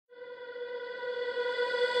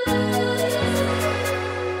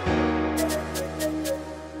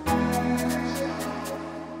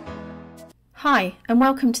Hi and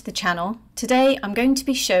welcome to the channel. Today I'm going to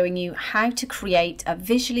be showing you how to create a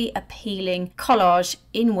visually appealing collage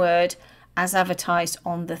in Word as advertised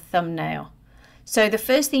on the thumbnail. So the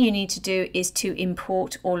first thing you need to do is to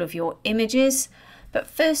import all of your images. But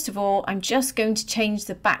first of all, I'm just going to change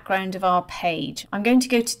the background of our page. I'm going to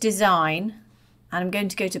go to Design and I'm going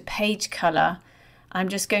to go to Page Color. I'm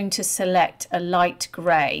just going to select a light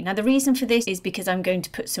grey. Now the reason for this is because I'm going to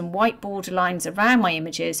put some white border lines around my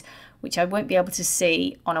images which I won't be able to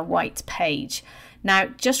see on a white page. Now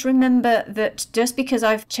just remember that just because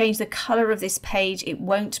I've changed the colour of this page, it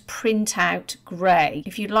won't print out grey.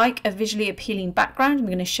 If you like a visually appealing background, I'm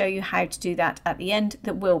going to show you how to do that at the end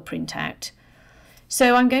that will print out.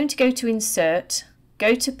 So I'm going to go to Insert,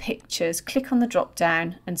 go to Pictures, click on the drop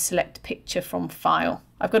down and select Picture from File.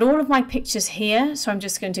 I've got all of my pictures here, so I'm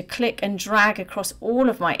just going to click and drag across all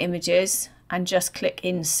of my images and just click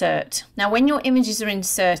Insert. Now when your images are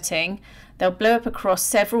inserting, they'll blow up across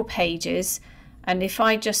several pages, and if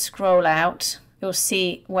I just scroll out, you'll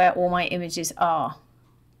see where all my images are.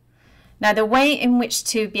 Now the way in which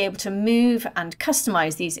to be able to move and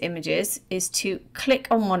customize these images is to click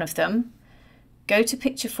on one of them, go to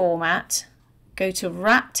Picture Format, go to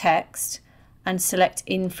Wrap Text and select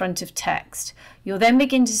In Front of Text. You'll then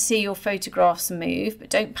begin to see your photographs move, but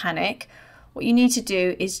don't panic. What you need to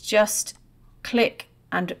do is just click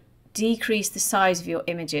and decrease the size of your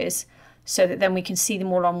images so that then we can see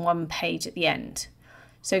them all on one page at the end.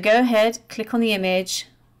 So go ahead, click on the image,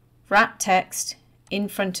 Wrap Text, In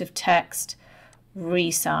Front of Text,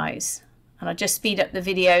 Resize. And I'll just speed up the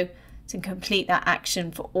video to complete that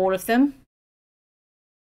action for all of them.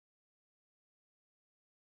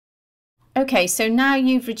 Okay, so now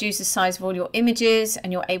you've reduced the size of all your images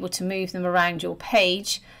and you're able to move them around your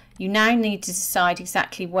page. You now need to decide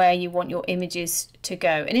exactly where you want your images to go.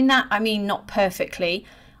 And in that, I mean not perfectly.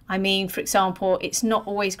 I mean, for example, it's not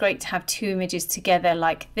always great to have two images together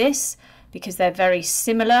like this because they're very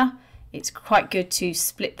similar. It's quite good to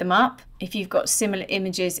split them up. If you've got similar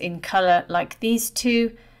images in color like these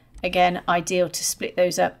two, again, ideal to split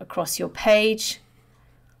those up across your page.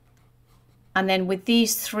 And then with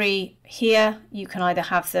these three here, you can either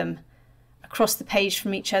have them across the page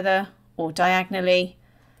from each other or diagonally,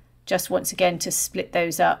 just once again to split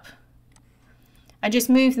those up. And just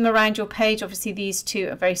move them around your page. Obviously these two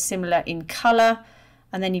are very similar in colour.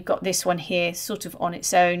 And then you've got this one here sort of on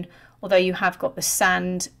its own, although you have got the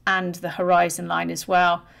sand and the horizon line as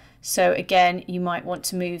well. So again, you might want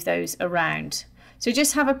to move those around. So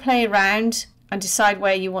just have a play around and decide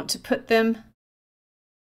where you want to put them.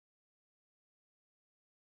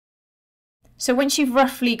 So once you've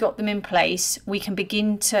roughly got them in place, we can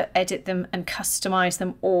begin to edit them and customize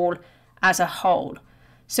them all as a whole.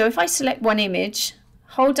 So if I select one image,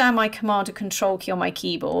 hold down my Command or Control key on my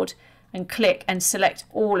keyboard and click and select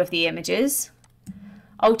all of the images.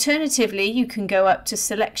 Alternatively, you can go up to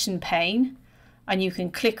Selection pane and you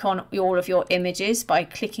can click on all of your images by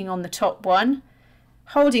clicking on the top one,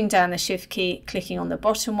 holding down the Shift key, clicking on the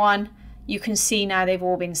bottom one. You can see now they've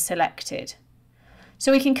all been selected.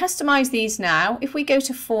 So we can customize these now. If we go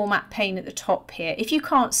to Format pane at the top here, if you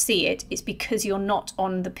can't see it, it's because you're not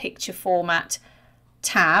on the Picture Format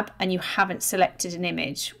tab and you haven't selected an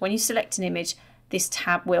image. When you select an image, this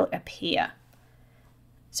tab will appear.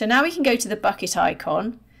 So now we can go to the bucket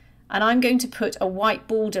icon and I'm going to put a white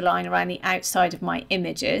border line around the outside of my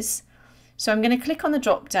images. So I'm going to click on the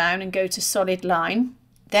drop down and go to Solid Line.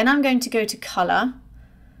 Then I'm going to go to Color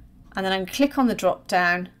and then I'm going to click on the drop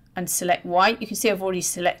down and select white. You can see I've already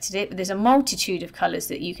selected it, but there's a multitude of colours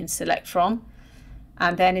that you can select from.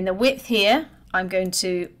 And then in the width here, I'm going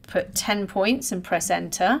to put 10 points and press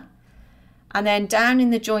enter. And then down in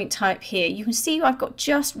the joint type here, you can see I've got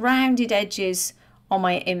just rounded edges on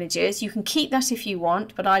my images. You can keep that if you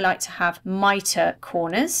want, but I like to have mitre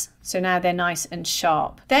corners. So now they're nice and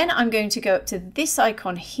sharp. Then I'm going to go up to this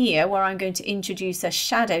icon here where I'm going to introduce a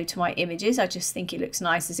shadow to my images. I just think it looks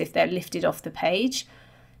nice as if they're lifted off the page.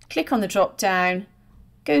 Click on the drop down,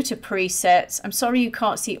 go to presets. I'm sorry you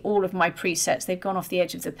can't see all of my presets, they've gone off the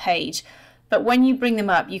edge of the page. But when you bring them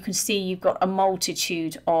up, you can see you've got a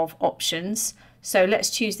multitude of options. So let's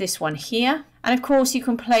choose this one here. And of course you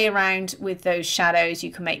can play around with those shadows.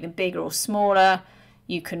 You can make them bigger or smaller.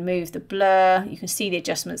 You can move the blur. You can see the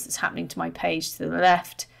adjustments that's happening to my page to the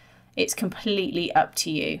left. It's completely up to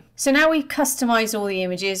you. So now we've customized all the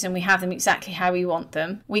images and we have them exactly how we want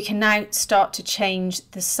them. We can now start to change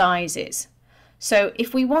the sizes. So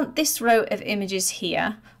if we want this row of images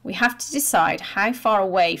here, we have to decide how far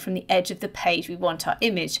away from the edge of the page we want our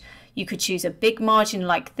image. You could choose a big margin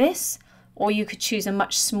like this, or you could choose a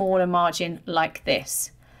much smaller margin like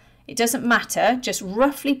this. It doesn't matter, just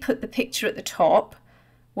roughly put the picture at the top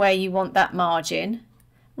where you want that margin,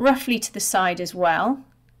 roughly to the side as well.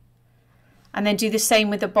 And then do the same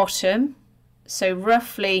with the bottom. So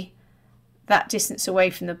roughly that distance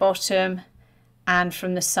away from the bottom and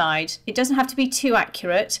from the side. It doesn't have to be too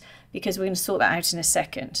accurate because we're going to sort that out in a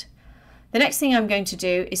second. The next thing I'm going to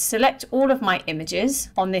do is select all of my images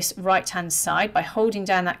on this right hand side by holding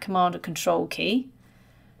down that Command or Control key.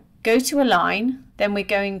 Go to Align, then we're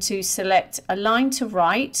going to select Align to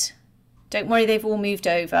Right. Don't worry, they've all moved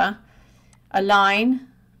over. Align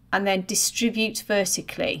and then Distribute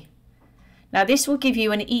Vertically. Now this will give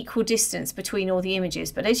you an equal distance between all the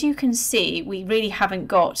images, but as you can see, we really haven't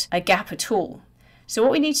got a gap at all. So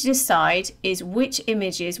what we need to decide is which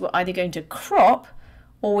images we're either going to crop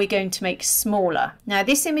or we're going to make smaller. Now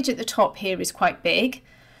this image at the top here is quite big,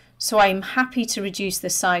 so I'm happy to reduce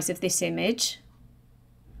the size of this image.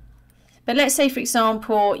 But let's say, for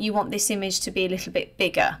example, you want this image to be a little bit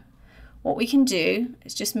bigger. What we can do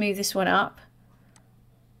is just move this one up.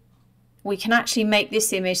 We can actually make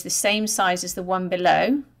this image the same size as the one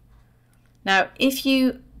below. Now, if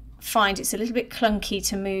you find it's a little bit clunky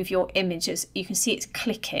to move your images, you can see it's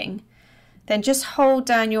clicking, then just hold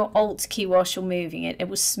down your Alt key whilst you're moving it. It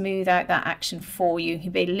will smooth out that action for you.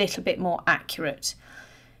 You'll be a little bit more accurate.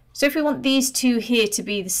 So if we want these two here to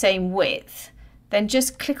be the same width, then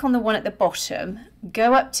just click on the one at the bottom,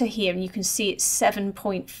 go up to here and you can see it's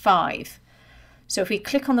 7.5. So if we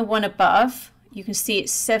click on the one above, you can see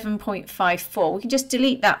it's 7.54. We can just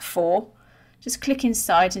delete that 4. Just click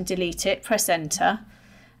inside and delete it, press enter.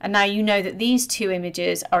 And now you know that these two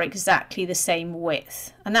images are exactly the same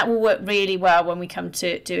width. And that will work really well when we come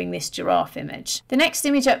to doing this giraffe image. The next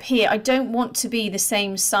image up here, I don't want to be the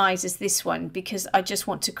same size as this one because I just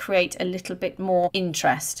want to create a little bit more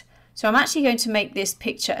interest. So I'm actually going to make this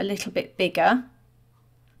picture a little bit bigger.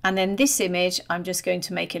 And then this image, I'm just going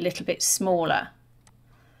to make a little bit smaller.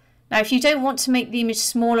 Now, if you don't want to make the image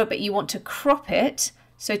smaller, but you want to crop it,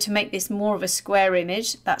 so to make this more of a square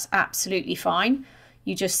image, that's absolutely fine.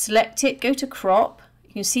 You just select it, go to crop.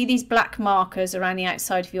 You can see these black markers around the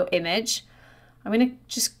outside of your image. I'm going to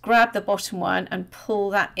just grab the bottom one and pull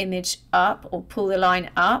that image up or pull the line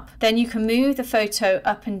up. Then you can move the photo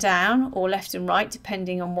up and down or left and right,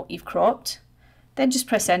 depending on what you've cropped. Then just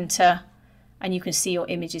press enter and you can see your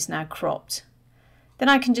image is now cropped. Then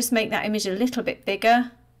I can just make that image a little bit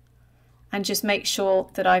bigger and just make sure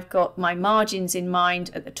that I've got my margins in mind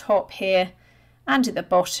at the top here and at the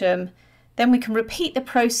bottom. Then we can repeat the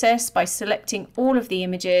process by selecting all of the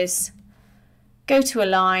images, go to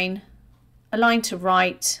Align, Align to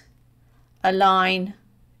Right, Align,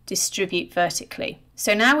 Distribute Vertically.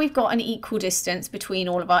 So now we've got an equal distance between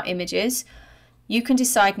all of our images. You can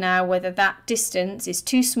decide now whether that distance is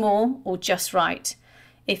too small or just right.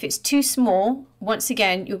 If it's too small, once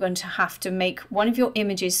again, you're going to have to make one of your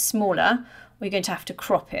images smaller, or you're going to have to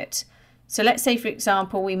crop it. So let's say, for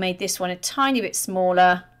example, we made this one a tiny bit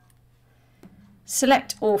smaller.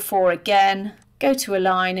 Select all 4 again, go to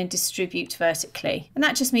Align and Distribute Vertically. And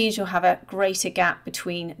that just means you'll have a greater gap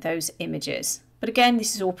between those images. But again,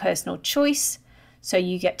 this is all personal choice, so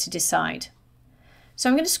you get to decide. So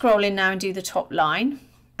I'm going to scroll in now and do the top line.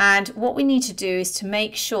 And what we need to do is to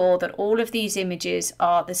make sure that all of these images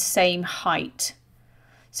are the same height.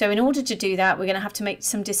 So in order to do that, we're going to have to make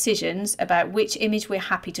some decisions about which image we're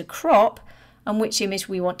happy to crop and which image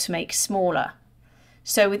we want to make smaller.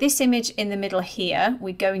 So with this image in the middle here,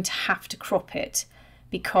 we're going to have to crop it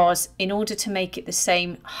because in order to make it the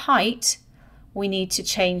same height, we need to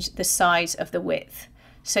change the size of the width.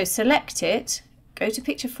 So select it, go to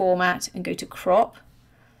Picture Format and go to Crop.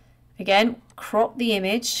 Again, crop the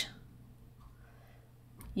image.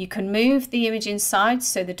 You can move the image inside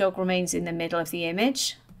so the dog remains in the middle of the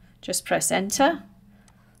image. Just press enter,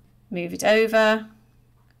 move it over,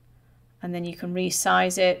 and then you can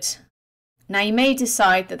resize it. Now you may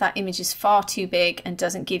decide that that image is far too big and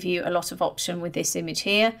doesn't give you a lot of option with this image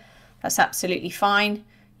here. That's absolutely fine.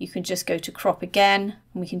 You can just go to crop again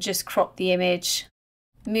and we can just crop the image,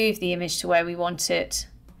 move the image to where we want it,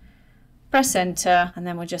 press enter, and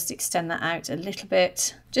then we'll just extend that out a little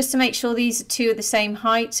bit. Just to make sure these two are the same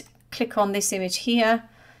height, click on this image here.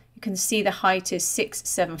 You can see the height is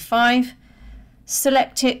 675.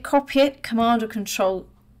 Select it, copy it, Command or Control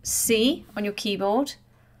C on your keyboard.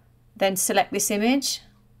 Then select this image,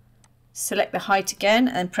 select the height again,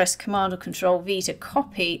 and press Command or Control V to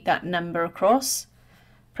copy that number across.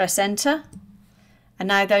 Press enter, and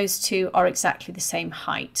now those two are exactly the same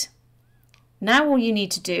height. Now all you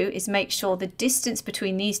need to do is make sure the distance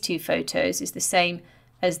between these two photos is the same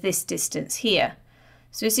as this distance here.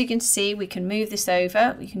 So as you can see, we can move this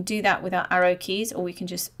over. We can do that with our arrow keys, or we can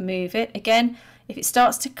just move it. Again, if it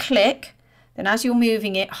starts to click, then as you're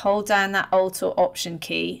moving it, hold down that Alt or Option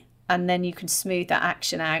key, and then you can smooth that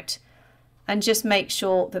action out. And just make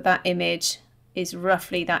sure that that image is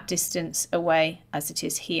roughly that distance away as it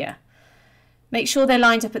is here. Make sure they're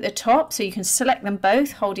lined up at the top, so you can select them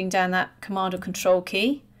both, holding down that Command or Control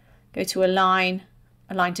key. Go to Align,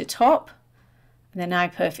 Align to Top, and they're now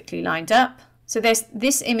perfectly lined up. So there's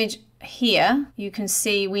this image here. You can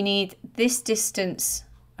see we need this distance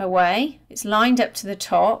away. It's lined up to the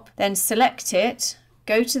top. Then select it,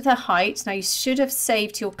 go to the height. Now you should have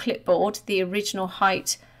saved to your clipboard the original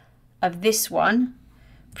height of this one.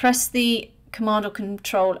 Press the Command or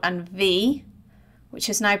Control and V, which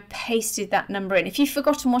has now pasted that number in. If you've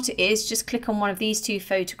forgotten what it is, just click on one of these two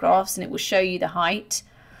photographs and it will show you the height.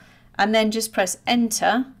 And then just press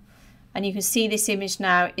Enter. And you can see this image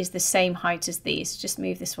now is the same height as these. Just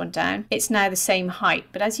move this one down. It's now the same height,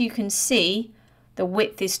 but as you can see, the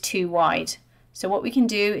width is too wide. So what we can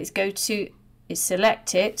do is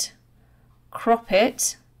select it, crop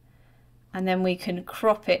it, and then we can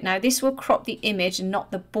crop it. Now this will crop the image and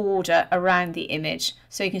not the border around the image.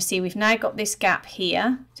 So you can see we've now got this gap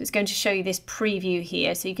here. So it's going to show you this preview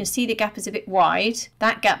here. So you can see the gap is a bit wide.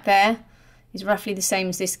 That gap there is roughly the same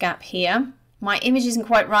as this gap here. My image isn't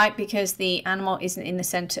quite right because the animal isn't in the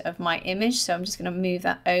center of my image, so I'm just going to move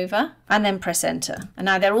that over and then press Enter. And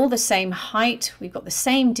now they're all the same height, we've got the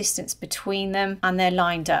same distance between them, and they're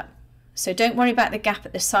lined up. So don't worry about the gap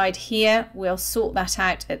at the side here, we'll sort that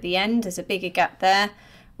out at the end. There's a bigger gap there,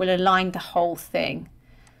 we'll align the whole thing.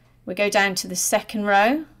 We'll go down to the second row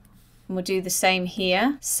and we'll do the same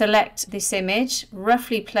here. Select this image,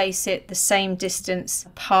 roughly place it the same distance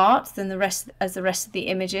apart than the rest of the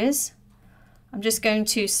images. I'm just going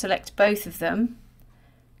to select both of them,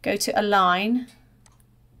 go to Align,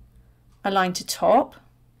 Align to Top.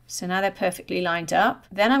 So now they're perfectly lined up.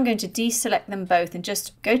 Then I'm going to deselect them both and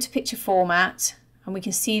just go to Picture Format, and we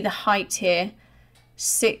can see the height here,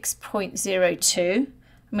 6.02. I'm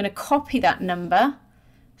going to copy that number,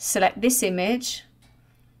 select this image,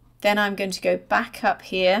 then I'm going to go back up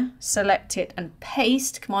here, select it and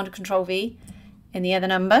paste, Command or Control V, in the other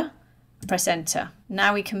number. Press Enter.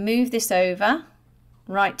 Now we can move this over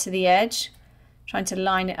right to the edge, trying to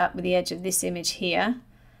line it up with the edge of this image here.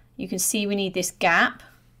 You can see we need this gap.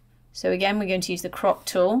 So again, we're going to use the crop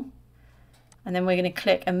tool, and then we're going to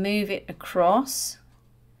click and move it across.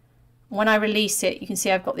 When I release it, you can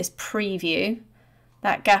see I've got this preview.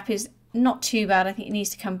 That gap is not too bad. I think it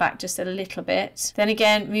needs to come back just a little bit. Then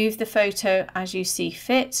again, move the photo as you see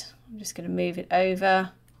fit. I'm just going to move it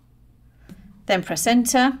over, then press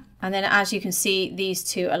Enter. And then as you can see, these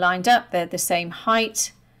two are lined up, they're the same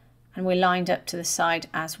height, and we're lined up to the side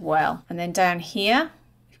as well. And then down here,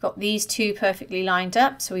 we've got these two perfectly lined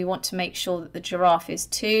up, so we want to make sure that the giraffe is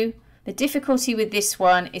too. The difficulty with this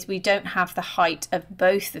one is we don't have the height of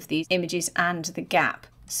both of these images and the gap.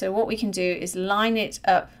 So what we can do is line it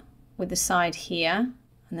up with the side here,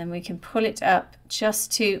 and then we can pull it up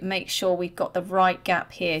just to make sure we've got the right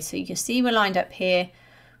gap here. So you can see we're lined up here,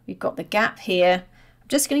 we've got the gap here.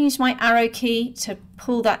 Just going to use my arrow key to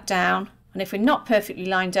pull that down, and if we're not perfectly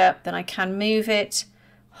lined up, then I can move it,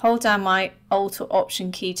 hold down my Alt or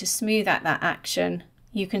Option key to smooth out that action.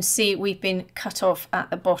 You can see we've been cut off at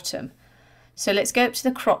the bottom. So let's go up to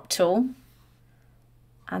the crop tool,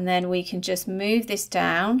 and then we can just move this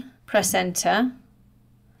down, press Enter, and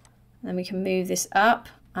then we can move this up,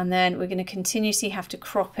 and then we're going to continuously have to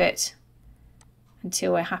crop it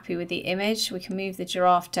until we're happy with the image. We can move the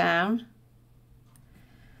giraffe down,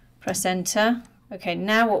 press Enter. Okay,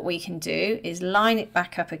 now what we can do is line it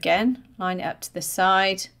back up again, line it up to the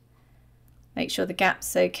side, make sure the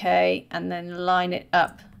gap's okay, and then line it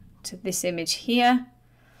up to this image here.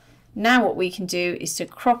 Now what we can do is to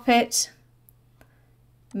crop it,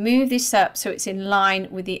 move this up so it's in line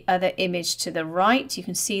with the other image to the right. You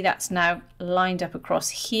can see that's now lined up across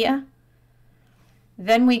here.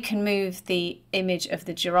 Then we can move the image of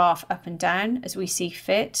the giraffe up and down as we see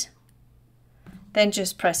fit. Then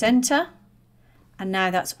just press Enter, and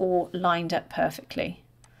now that's all lined up perfectly.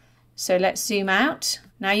 So let's zoom out.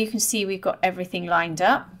 Now you can see we've got everything lined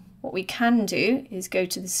up. What we can do is go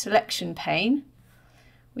to the selection pane.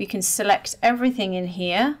 We can select everything in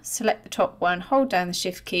here, select the top one, hold down the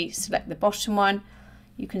Shift key, select the bottom one.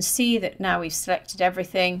 You can see that now we've selected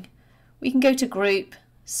everything. We can go to Group,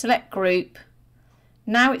 select Group.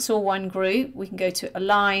 Now it's all one group. We can go to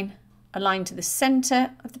Align, align to the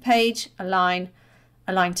center of the page, align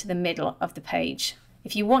to the middle of the page.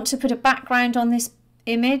 If you want to put a background on this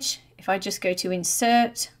image, if I just go to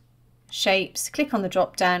Insert, Shapes, click on the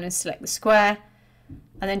drop down and select the square,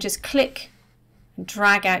 and then just click and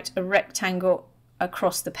drag out a rectangle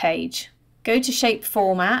across the page. Go to Shape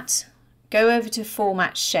Format, go over to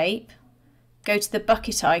Format Shape, go to the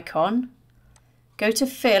bucket icon, go to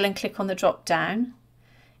Fill and click on the drop down.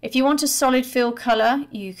 If you want a solid fill colour,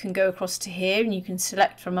 you can go across to here and you can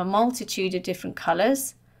select from a multitude of different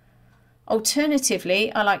colours.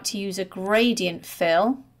 Alternatively, I like to use a gradient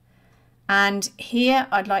fill, and here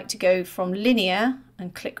I'd like to go from linear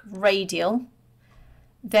and click radial.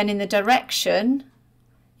 Then in the direction,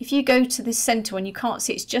 if you go to the centre one, you can't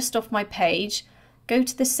see, it's just off my page, go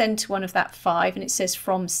to the centre one of that 5 and it says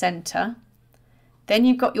from centre. Then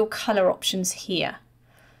you've got your colour options here.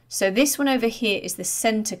 So this one over here is the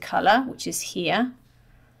centre colour, which is here.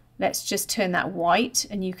 Let's just turn that white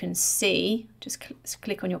and you can see, just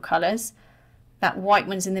click on your colours, that white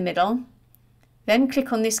one's in the middle. Then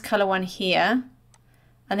click on this colour one here,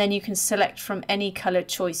 and then you can select from any colour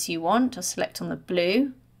choice you want. I'll select on the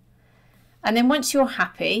blue. And then once you're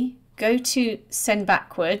happy, go to Send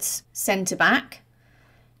Backwards, Centre Back.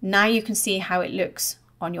 Now you can see how it looks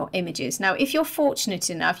on your images. Now if you're fortunate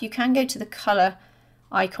enough, you can go to the colour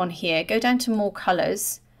icon here, go down to More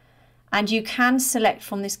Colours, and you can select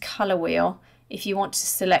from this colour wheel if you want to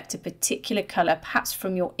select a particular colour, perhaps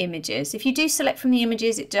from your images. If you do select from the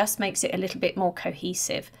images, it just makes it a little bit more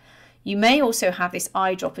cohesive. You may also have this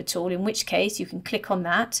eyedropper tool, in which case you can click on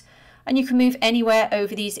that and you can move anywhere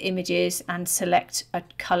over these images and select a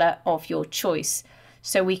colour of your choice.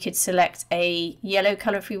 So we could select a yellow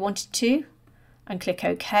colour if we wanted to and click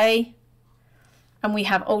OK. And we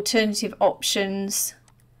have alternative options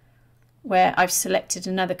where I've selected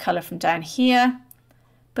another colour from down here.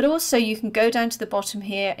 But also you can go down to the bottom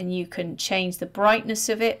here and you can change the brightness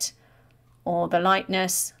of it or the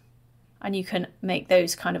lightness, and you can make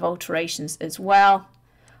those kind of alterations as well.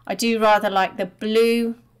 I do rather like the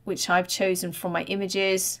blue, which I've chosen from my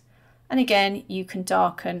images, and again you can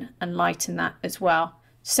darken and lighten that as well.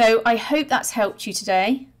 So I hope that's helped you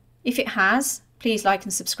today. If it has, please like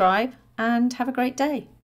and subscribe and have a great day.